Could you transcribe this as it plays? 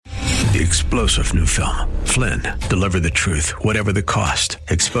The explosive new film, Flynn, deliver the truth, whatever the cost,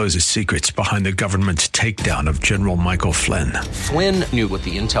 exposes secrets behind the government's takedown of General Michael Flynn. Flynn knew what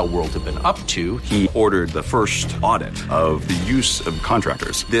the intel world had been up to. He ordered the first audit of the use of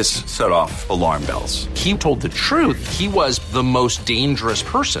contractors. This set off alarm bells. He told the truth. He was the most dangerous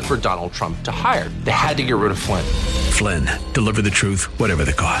person for Donald Trump to hire. They had to get rid of Flynn. Flynn, deliver the truth, whatever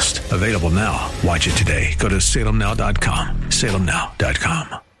the cost. Available now. Watch it today. Go to salemnow.com.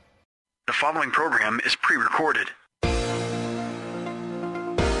 salemnow.com. The following program is pre-recorded.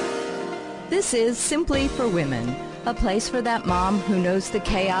 This is Simply for Women, a place for that mom who knows the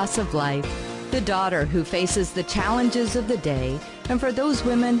chaos of life, the daughter who faces the challenges of the day, and for those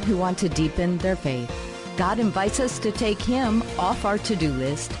women who want to deepen their faith. God invites us to take Him off our to-do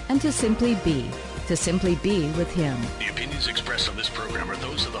list and to simply be with Him. The opinions expressed on this program are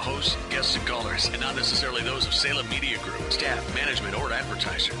those of the hosts, guests, and callers, and not necessarily those of Salem Media Group, staff, management, or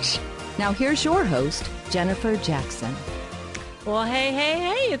advertisers. Now here's your host, Jennifer Jackson. Well,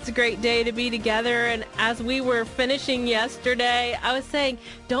 hey, it's a great day to be together. And as we were finishing yesterday, I was saying,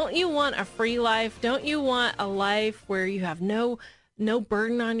 don't you want a free life? Don't you want a life where you have no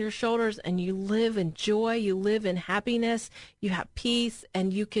burden on your shoulders and you live in joy, you live in happiness, you have peace,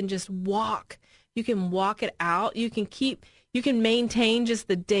 and you can just walk. You can walk it out. You can maintain just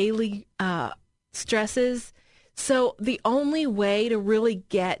the daily stresses. So the only way to really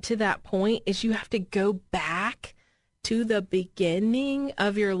get to that point is you have to go back to the beginning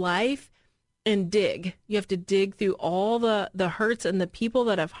of your life and dig. You have to dig through all the hurts and the people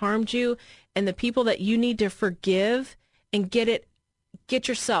that have harmed you and the people that you need to forgive and get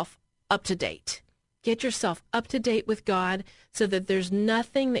yourself up to date. Get yourself up to date with God so that there's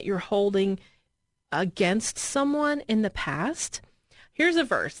nothing that you're holding against someone in the past. Here's a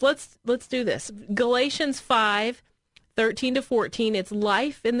verse. Let's do this. Galatians 5:13-14. It's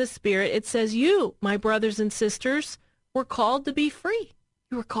life in the Spirit. It says, you, my brothers and sisters, were called to be free.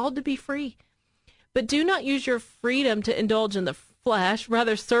 You were called to be free. But do not use your freedom to indulge in the flesh.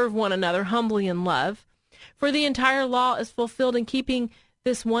 Rather, serve one another humbly in love. For the entire law is fulfilled in keeping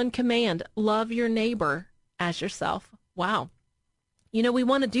this one command, love your neighbor as yourself. Wow. You know, we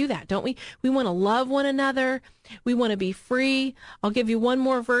want to do that, don't we? We want to love one another. We want to be free. I'll give you one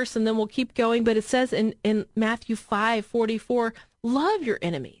more verse and then we'll keep going. But it says in Matthew 5:44, love your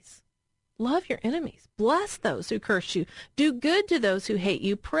enemies. Love your enemies. Bless those who curse you. Do good to those who hate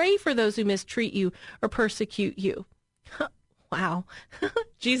you. Pray for those who mistreat you or persecute you. Wow.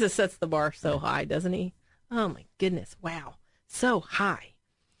 Jesus sets the bar so high, doesn't he? Oh, my goodness. Wow. So high.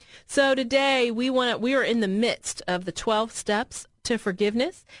 So today we are in the midst of the 12 steps to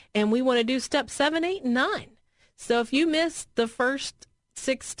forgiveness, and we want to do steps 7, 8, and 9. So if you missed the first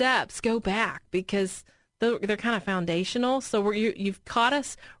 6 steps, go back because they're kind of foundational. So you've caught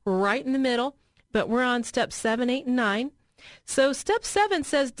us right in the middle, but we're on steps 7, 8, and 9. So step 7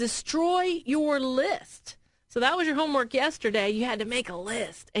 says destroy your list. So that was your homework yesterday. You had to make a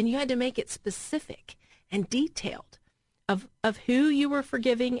list, and you had to make it specific and detailed of who you were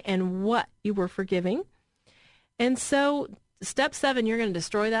forgiving and what you were forgiving. And so step 7, you're going to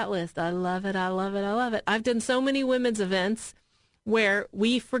destroy that list. I love it. I love it. I love it. I've done so many women's events where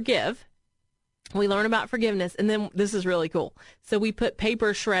we forgive. We learn about forgiveness. And then this is really cool. So we put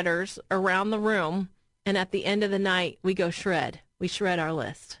paper shredders around the room. And at the end of the night, we go shred. We shred our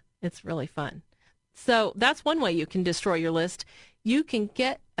list. It's really fun. So that's one way you can destroy your list. You can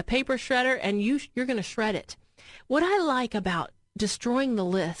get a paper shredder and you're going to shred it. What I like about destroying the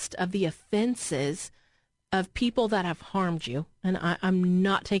list of the offenses of people that have harmed you, and I'm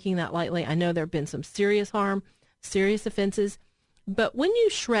not taking that lightly. I know there have been some serious harm, serious offenses, but when you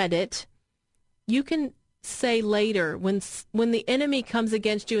shred it, you can say later when the enemy comes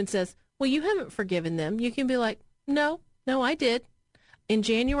against you and says, well, you haven't forgiven them, you can be like, no, I did. In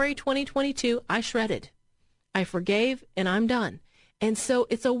January 2022, I shredded. I forgave, and I'm done. And so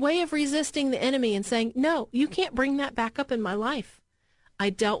it's a way of resisting the enemy and saying, no, you can't bring that back up in my life.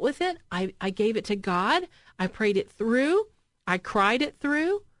 I dealt with it. I gave it to God. I prayed it through. I cried it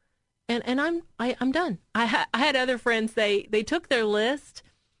through. And I'm done. I had other friends, they took their list.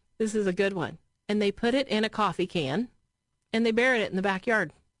 This is a good one. And they put it in a coffee can and they buried it in the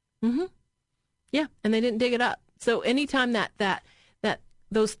backyard. Mm-hmm. Yeah. And they didn't dig it up. So anytime that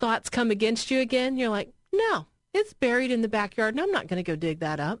those thoughts come against you again, you're like, no, it's buried in the backyard, and I'm not going to go dig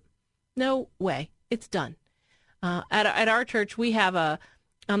that up. No way. It's done. At our church, we have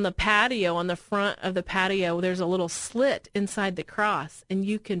on the patio, on the front of the patio, there's a little slit inside the cross, and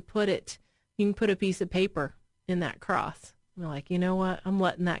you can put a piece of paper in that cross. We're like, you know what? I'm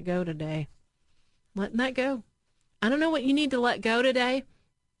letting that go today. Letting that go. I don't know what you need to let go today,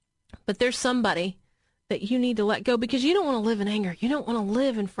 but there's somebody that you need to let go because you don't want to live in anger. You don't want to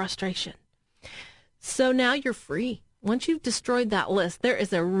live in frustration. So now you're free. Once you've destroyed that list, there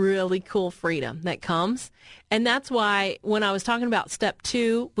is a really cool freedom that comes. And that's why when I was talking about step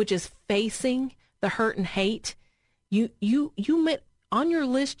 2, which is facing the hurt and hate, you on your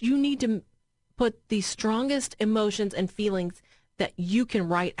list, you need to put the strongest emotions and feelings that you can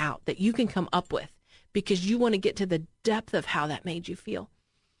write out, that you can come up with, because you want to get to the depth of how that made you feel.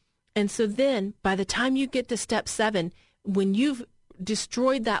 And so then by the time you get to step 7, when you've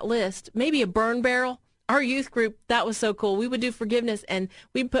destroyed that list, maybe a burn barrel. Our youth group, that was so cool. We would do forgiveness and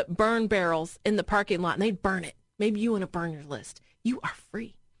we'd put burn barrels in the parking lot and they'd burn it. Maybe you want to burn your list. You are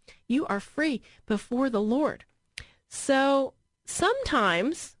free. You are free before the Lord. So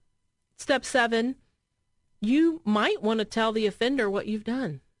sometimes, step 7, you might want to tell the offender what you've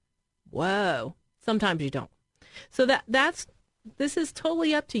done. Whoa. Sometimes you don't. So this is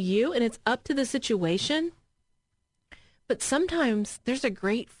totally up to you, and it's up to the situation. But sometimes there's a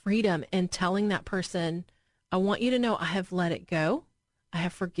great freedom in telling that person, I want you to know I have let it go. I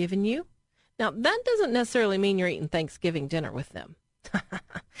have forgiven you. Now, that doesn't necessarily mean you're eating Thanksgiving dinner with them.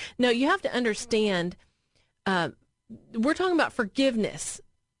 No, you have to understand, we're talking about forgiveness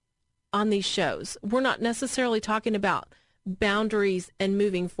on these shows. We're not necessarily talking about boundaries and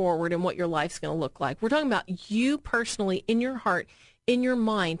moving forward and what your life's going to look like. We're talking about you personally, in your heart, in your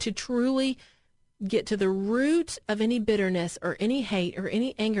mind, to truly get to the root of any bitterness or any hate or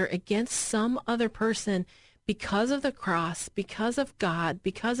any anger against some other person because of the cross, because of God,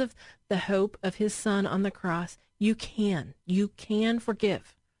 because of the hope of his son on the cross. You can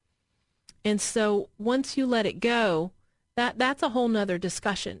forgive. And so once you let it go, that's a whole nother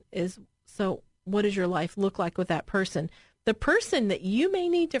discussion. So what does your life look like with that person? The person that you may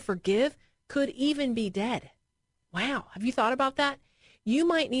need to forgive could even be dead. Wow. Have you thought about that? You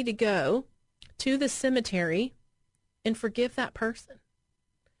might need to go to the cemetery and forgive that person.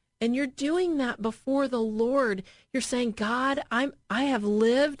 And you're doing that before the Lord. You're saying, God, I have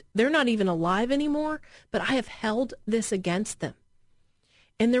lived. They're not even alive anymore, but I have held this against them.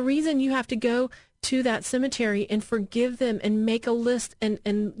 And the reason you have to go to that cemetery and forgive them and make a list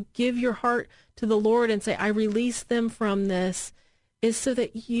and give your heart to the Lord and say, I release them from this, is so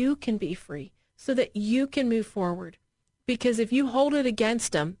that you can be free, so that you can move forward. Because if you hold it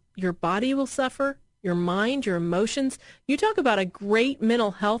against them, your body will suffer, your mind, your emotions. You talk about a great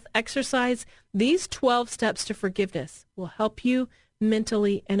mental health exercise. These 12 steps to forgiveness will help you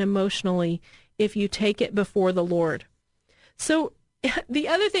mentally and emotionally if you take it before the Lord. So the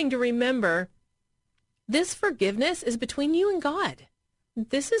other thing to remember, this forgiveness is between you and God.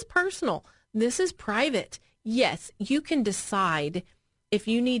 This is personal. This is private. Yes, you can decide if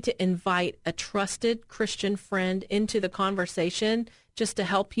you need to invite a trusted Christian friend into the conversation just to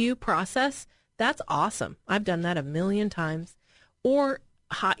help you process. That's awesome. I've done that a million times. Or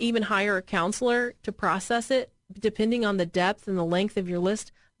even hire a counselor to process it, depending on the depth and the length of your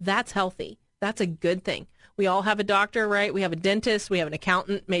list. That's healthy. That's a good thing. We all have a doctor, right? We have a dentist. We have an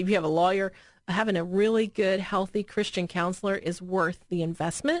accountant. Maybe you have a lawyer. Having a really good, healthy Christian counselor is worth the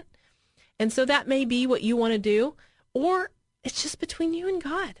investment. And so that may be what you want to do. Or it's just between you and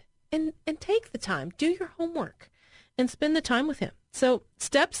God. And take the time. Do your homework and spend the time with him. So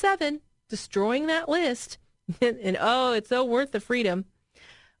step 7, destroying that list. And oh, it's so worth the freedom.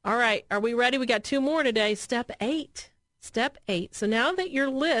 All right. Are we ready? We got 2 more today. Step 8. Step 8. So now that your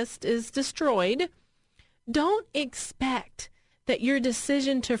list is destroyed, don't expect that your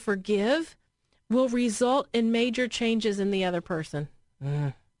decision to forgive will result in major changes in the other person.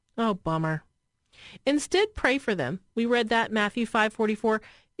 Oh, bummer. Instead, pray for them. We read that, Matthew 5:44.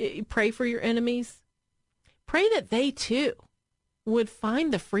 Pray for your enemies. Pray that they, too, would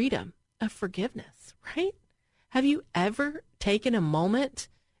find the freedom of forgiveness, right? Have you ever taken a moment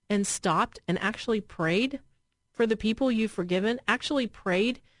and stopped and actually prayed for the people you've forgiven? Actually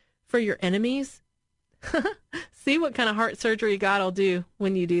prayed for your enemies? See what kind of heart surgery God will do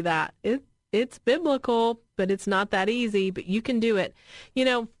when you do that. It's biblical, but it's not that easy, but you can do it. You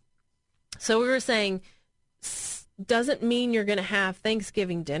know, so we were saying, doesn't mean you're going to have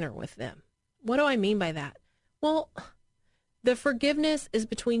Thanksgiving dinner with them. What do I mean by that? Well, the forgiveness is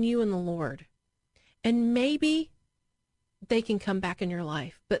between you and the Lord. And maybe they can come back in your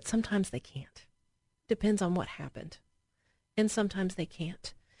life, but sometimes they can't. Depends on what happened. And sometimes they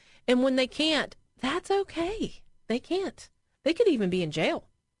can't. And when they can't, that's okay. They can't. They could even be in jail.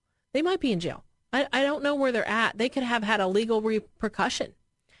 They might be in jail. I don't know where they're at. They could have had a legal repercussion.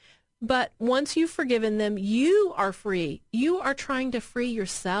 But once you've forgiven them, you are free. You are trying to free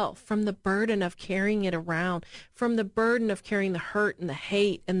yourself from the burden of carrying it around, from the burden of carrying the hurt and the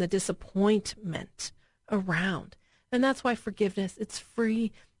hate and the disappointment around. And that's why forgiveness, it's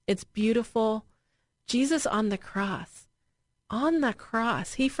free, it's beautiful. Jesus on the cross,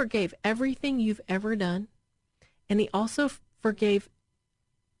 he forgave everything you've ever done. And he also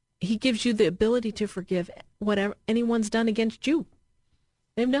he gives you the ability to forgive whatever anyone's done against you.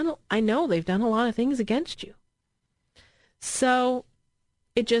 I know they've done a lot of things against you. So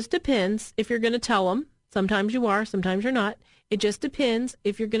it just depends if you're going to tell them. Sometimes you are, sometimes you're not. It just depends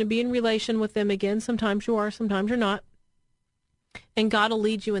if you're going to be in relation with them again. Sometimes you are, sometimes you're not. And God will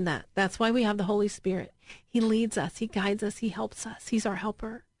lead you in that. That's why we have the Holy Spirit. He leads us. He guides us. He helps us. He's our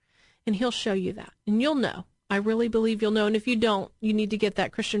helper. And he'll show you that. And you'll know. I really believe you'll know. And if you don't, you need to get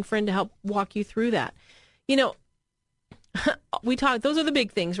that Christian friend to help walk you through that. You know, those are the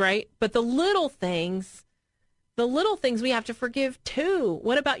big things, right? But the little things we have to forgive too.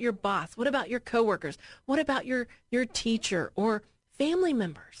 What about your boss? What about your coworkers? What about your teacher or family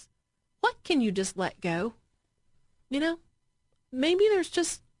members? What can you just let go? You know, maybe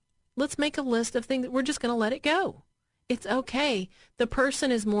let's make a list of things that we're just going to let it go. It's okay. The person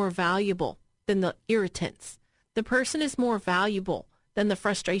is more valuable than the irritants. The person is more valuable than the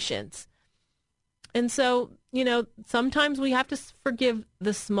frustrations. And so, you know, sometimes we have to forgive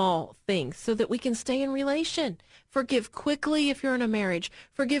the small things so that we can stay in relation. Forgive quickly if you're in a marriage.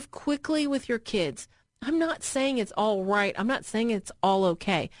 Forgive quickly with your kids. I'm not saying it's all right. I'm not saying it's all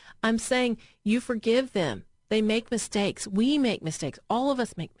okay. I'm saying you forgive them. They make mistakes. We make mistakes. All of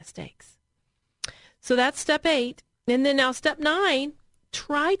us make mistakes. So that's step 8. And then now step 9,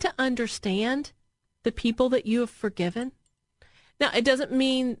 try to understand the people that you have forgiven. Now, it doesn't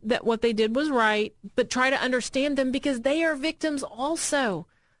mean that what they did was right, but try to understand them because they are victims also.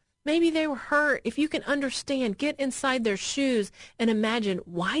 Maybe they were hurt. If you can understand, get inside their shoes and imagine,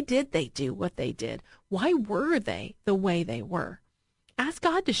 why did they do what they did? Why were they the way they were? Ask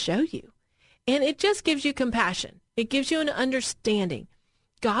God to show you. And it just gives you compassion. It gives you an understanding.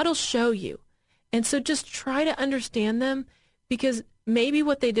 God will show you. And so just try to understand them because maybe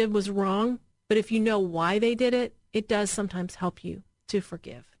what they did was wrong, but if you know why they did it, it does sometimes help you to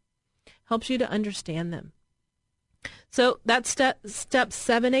forgive. Helps you to understand them. So that's step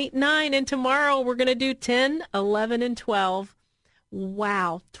 7, 8, 9. And tomorrow we're going to do 10, 11, and 12.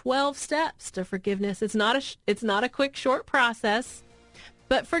 Wow, 12 steps to forgiveness. It's not a quick, short process,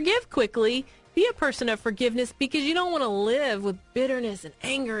 but forgive quickly. Be a person of forgiveness because you don't want to live with bitterness and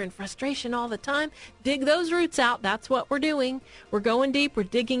anger and frustration all the time. Dig those roots out. That's what we're doing. We're going deep. We're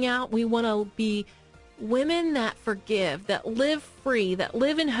digging out. We want to be women that forgive, that live free, that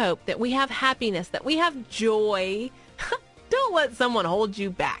live in hope, that we have happiness, that we have joy. Don't let someone hold you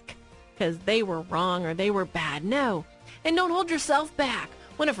back because they were wrong or they were bad. No. And don't hold yourself back.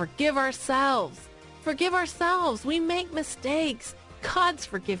 We want to forgive ourselves. Forgive ourselves. We make mistakes. God's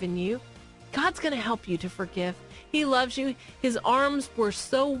forgiven you. God's going to help you to forgive. He loves you. His arms were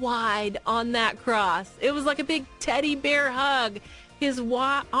so wide on that cross. It was like a big teddy bear hug. His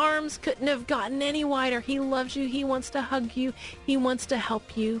arms couldn't have gotten any wider. He loves you. He wants to hug you. He wants to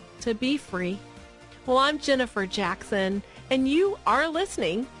help you to be free. Well, I'm Jennifer Jackson, and you are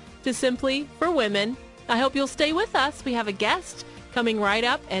listening to Simply for Women. I hope you'll stay with us. We have a guest coming right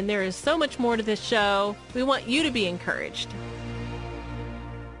up, and there is so much more to this show. We want you to be encouraged.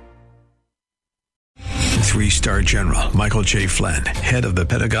 3-star General Michael J. Flynn, head of the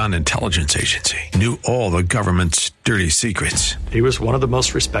Pentagon Intelligence Agency, knew all the government's dirty secrets. He was one of the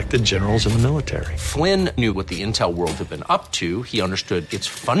most respected generals in the military. Flynn knew what the intel world had been up to. He understood its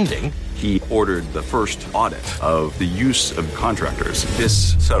funding. He ordered the first audit of the use of contractors.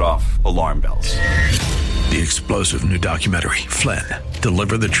 This set off alarm bells. The explosive new documentary, Flynn,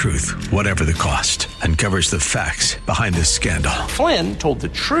 Deliver the Truth, Whatever the Cost, uncovers the facts behind this scandal. Flynn told the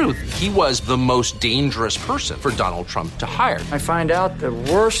truth. He was the most dangerous person for Donald Trump to hire. I find out the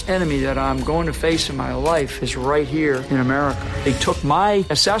worst enemy that I'm going to face in my life is right here in America. They took my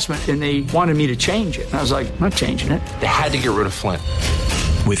assessment and they wanted me to change it. And I was like, I'm not changing it. They had to get rid of Flynn.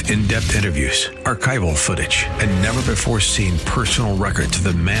 With in-depth interviews, archival footage, and never-before-seen personal records of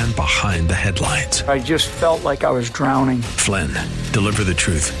the man behind the headlines. I just felt like I was drowning. Flynn, Deliver the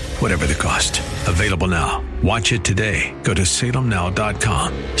Truth, Whatever the Cost. Available now. Watch it today. Go to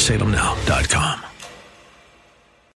salemnow.com. salemnow.com.